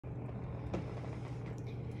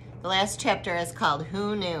The last chapter is called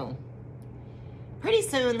Who Knew? Pretty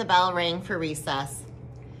soon the bell rang for recess.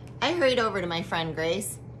 I hurried over to my friend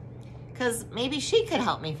Grace, because maybe she could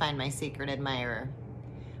help me find my secret admirer.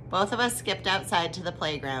 Both of us skipped outside to the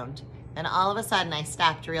playground, and all of a sudden I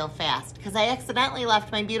stopped real fast, because I accidentally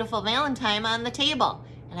left my beautiful Valentime on the table,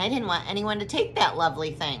 and I didn't want anyone to take that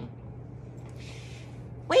lovely thing.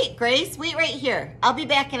 Wait, Grace, wait right here. I'll be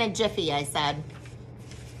back in a jiffy, I said.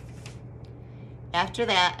 After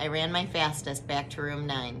that, I ran my fastest back to room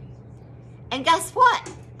 9. And guess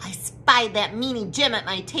what? I spied that meanie Jim at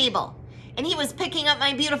my table, and he was picking up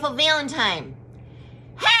my beautiful Valentime.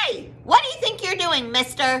 Hey, what do you think you're doing,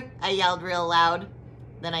 mister? I yelled real loud.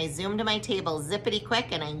 Then I zoomed to my table zippity quick,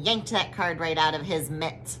 and I yanked that card right out of his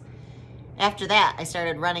mitts. After that, I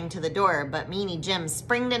started running to the door, but meanie Jim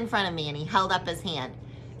springed in front of me, and he held up his hand.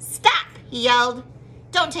 Stop, he yelled.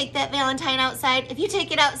 Don't take that Valentine outside. If you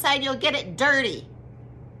take it outside, you'll get it dirty.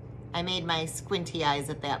 I made my squinty eyes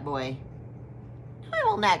at that boy. I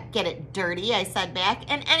will not get it dirty, I said back.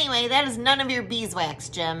 And anyway, that is none of your beeswax,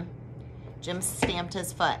 Jim. Jim stamped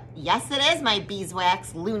his foot. Yes, it is my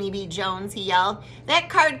beeswax, Looney B. Jones, he yelled. That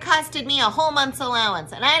card costed me a whole month's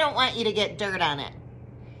allowance, and I don't want you to get dirt on it.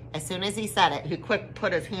 As soon as he said it, he quick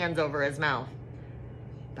put his hands over his mouth.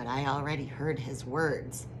 But I already heard his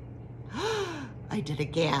words. I did a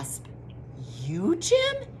gasp. You,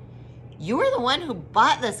 Jim? You were the one who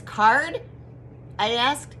bought this card? I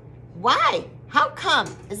asked. Why? How come?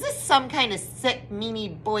 Is this some kind of sick,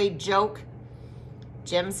 meanie boy joke?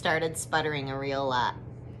 Jim started sputtering a real lot.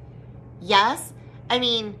 Yes,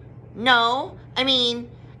 no, I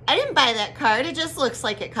didn't buy that card. It just looks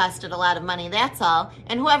like it costed a lot of money, that's all.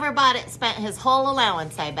 And whoever bought it spent his whole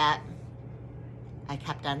allowance, I bet. I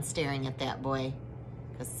kept on staring at that boy,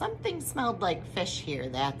 because something smelled like fish here,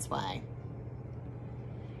 that's why.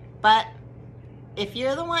 But if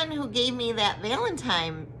you're the one who gave me that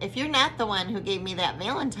Valentine, if you're not the one who gave me that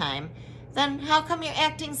Valentine, then how come you're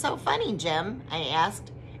acting so funny, Jim? I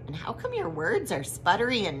asked. And how come your words are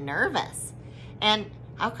sputtery and nervous? And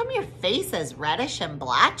how come your face is reddish and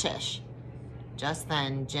blotchish? Just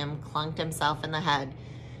then, Jim clunked himself in the head.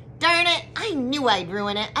 Darn it, I knew I'd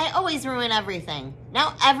ruin it. I always ruin everything.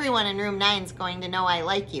 Now everyone in room 9's going to know I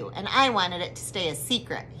like you, and I wanted it to stay a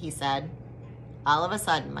secret, he said. All of a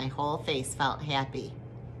sudden, my whole face felt happy.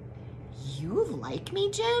 You like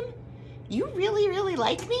me, Jim? You really, really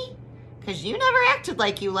like me? Because you never acted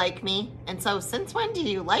like you like me. And so since when do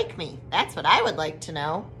you like me? That's what I would like to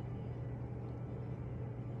know.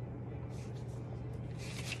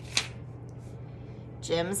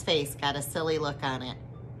 Jim's face got a silly look on it.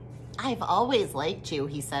 I've always liked you,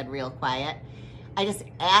 he said real quiet. I just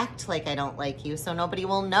act like I don't like you so nobody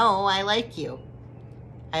will know I like you.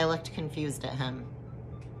 I looked confused at him.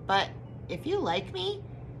 But if you like me,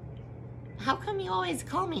 how come you always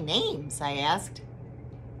call me names? I asked.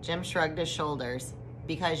 Jim shrugged his shoulders.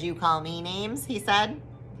 Because you call me names, he said.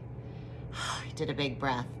 I did a big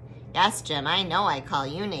breath. Yes, Jim, I know I call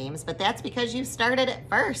you names, but that's because you started it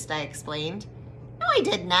first, I explained. No, I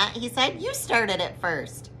did not, he said. You started it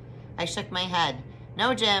first. I shook my head.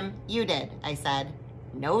 No, Jim, you did, I said.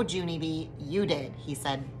 No, Junie B, you did, he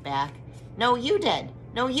said back. No, you did.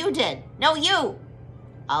 No, you did. No, you.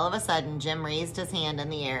 All of a sudden, Jim raised his hand in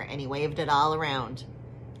the air and he waved it all around.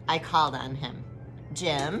 I called on him.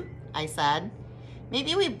 Jim, I said.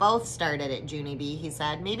 Maybe we both started it, Junie B, he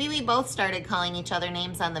said. Maybe we both started calling each other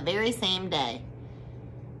names on the very same day.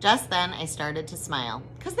 Just then, I started to smile,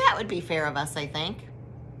 because that would be fair of us, I think.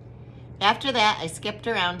 After that, I skipped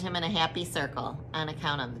around him in a happy circle. On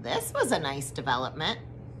account of this was a nice development.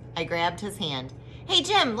 I grabbed his hand. Hey,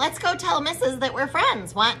 Jim, let's go tell Mrs. that we're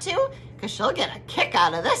friends. Want to? Because she'll get a kick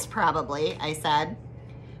out of this, probably, I said.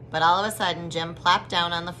 But all of a sudden, Jim plopped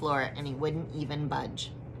down on the floor, and he wouldn't even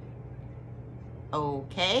budge.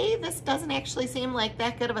 Okay, this doesn't actually seem like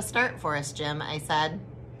that good of a start for us, Jim, I said.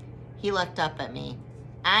 He looked up at me.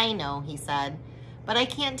 I know, he said, but I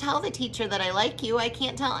can't tell the teacher that I like you. I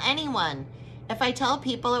can't tell anyone. If I tell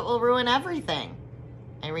people, it will ruin everything.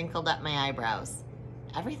 I wrinkled up my eyebrows.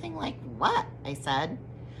 Everything like what? I said.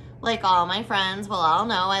 Like all my friends will all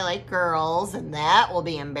know I like girls, and that will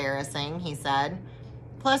be embarrassing, he said.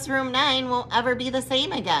 Plus room 9 won't ever be the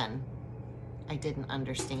same again. I didn't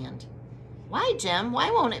understand. Why, Jim?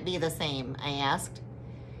 Why won't it be the same? I asked.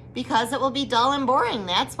 Because it will be dull and boring,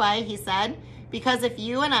 that's why, he said. Because if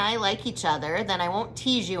you and I like each other, then I won't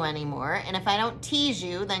tease you anymore. And if I don't tease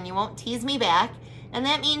you, then you won't tease me back. And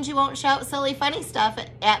that means you won't shout silly, funny stuff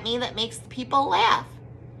at me that makes people laugh.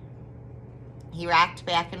 He rocked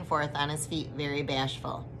back and forth on his feet, very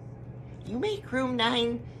bashful. You make room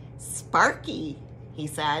 9 sparky. he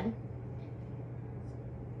said.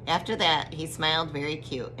 After that, he smiled very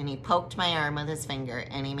cute, and he poked my arm with his finger,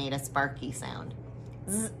 and he made a sparky sound.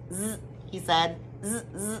 Zzz, zzz, he said. Zzz,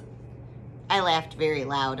 zzz. I laughed very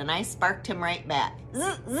loud, and I sparked him right back.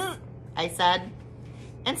 Zzz, zzz, I said.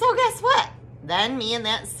 And so guess what? Then me and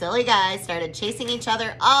that silly guy started chasing each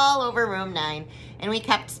other all over room 9, and we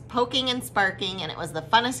kept poking and sparking, and it was the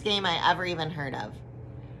funnest game I ever even heard of.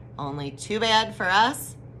 Only too bad for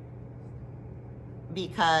us,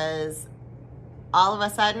 because all of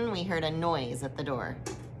a sudden we heard a noise at the door.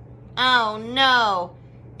 Oh no,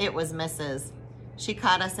 it was Mrs. She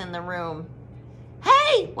caught us in the room.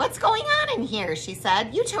 Hey, what's going on in here? She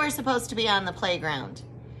said. You two are supposed to be on the playground.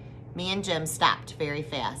 Me and Jim stopped very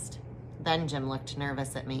fast. Then Jim looked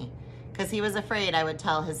nervous at me, because he was afraid I would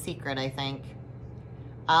tell his secret, I think.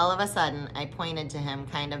 All of a sudden, I pointed to him,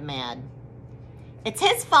 kind of mad. It's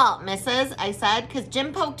his fault, Mrs., I said, because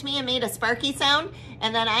Jim poked me and made a sparky sound,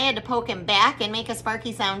 and then I had to poke him back and make a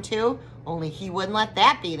sparky sound too, only he wouldn't let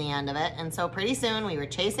that be the end of it, and so pretty soon we were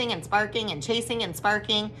chasing and sparking and chasing and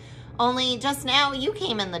sparking, only just now you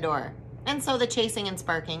came in the door, and so the chasing and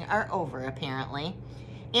sparking are over, apparently.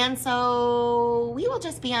 And so we will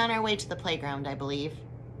just be on our way to the playground, I believe.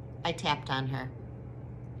 I tapped on her.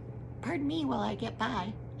 Pardon me while I get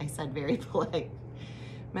by, I said very polite.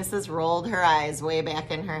 Mrs. rolled her eyes way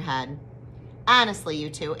back in her head. Honestly, you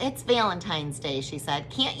two, it's Valentine's Day, she said.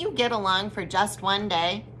 Can't you get along for just one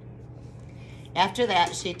day? After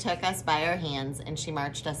that, she took us by our hands and she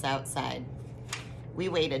marched us outside. We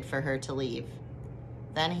waited for her to leave.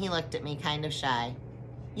 Then he looked at me kind of shy.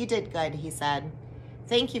 You did good, he said.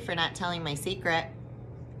 Thank you for not telling my secret.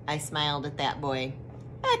 I smiled at that boy.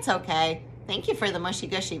 That's okay. Thank you for the mushy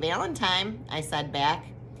gushy Valentime, I said back.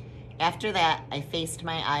 After that, I faced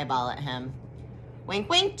my eyeball at him. Wink,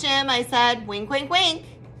 wink, Jim, I said. Wink, wink, wink.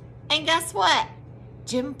 And guess what?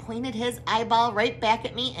 Jim pointed his eyeball right back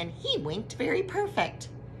at me and he winked very perfect.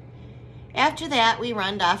 After that, we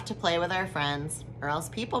runned off to play with our friends, or else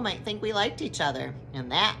people might think we liked each other,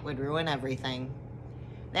 and that would ruin everything.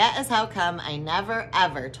 That is how come I never,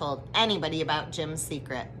 ever told anybody about Jim's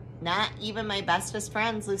secret. Not even my bestest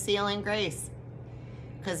friends, Lucille and Grace.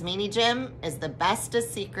 Because Meanie Jim is the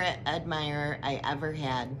bestest secret admirer I ever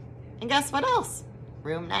had. And guess what else?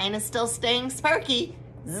 Room 9 is still staying sparky.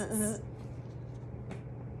 Zzz.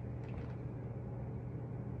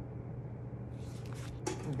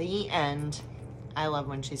 The end. I love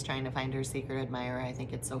when she's trying to find her secret admirer. I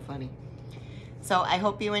think it's so funny. So I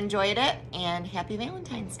hope you enjoyed it, and happy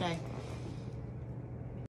Valentine's Day.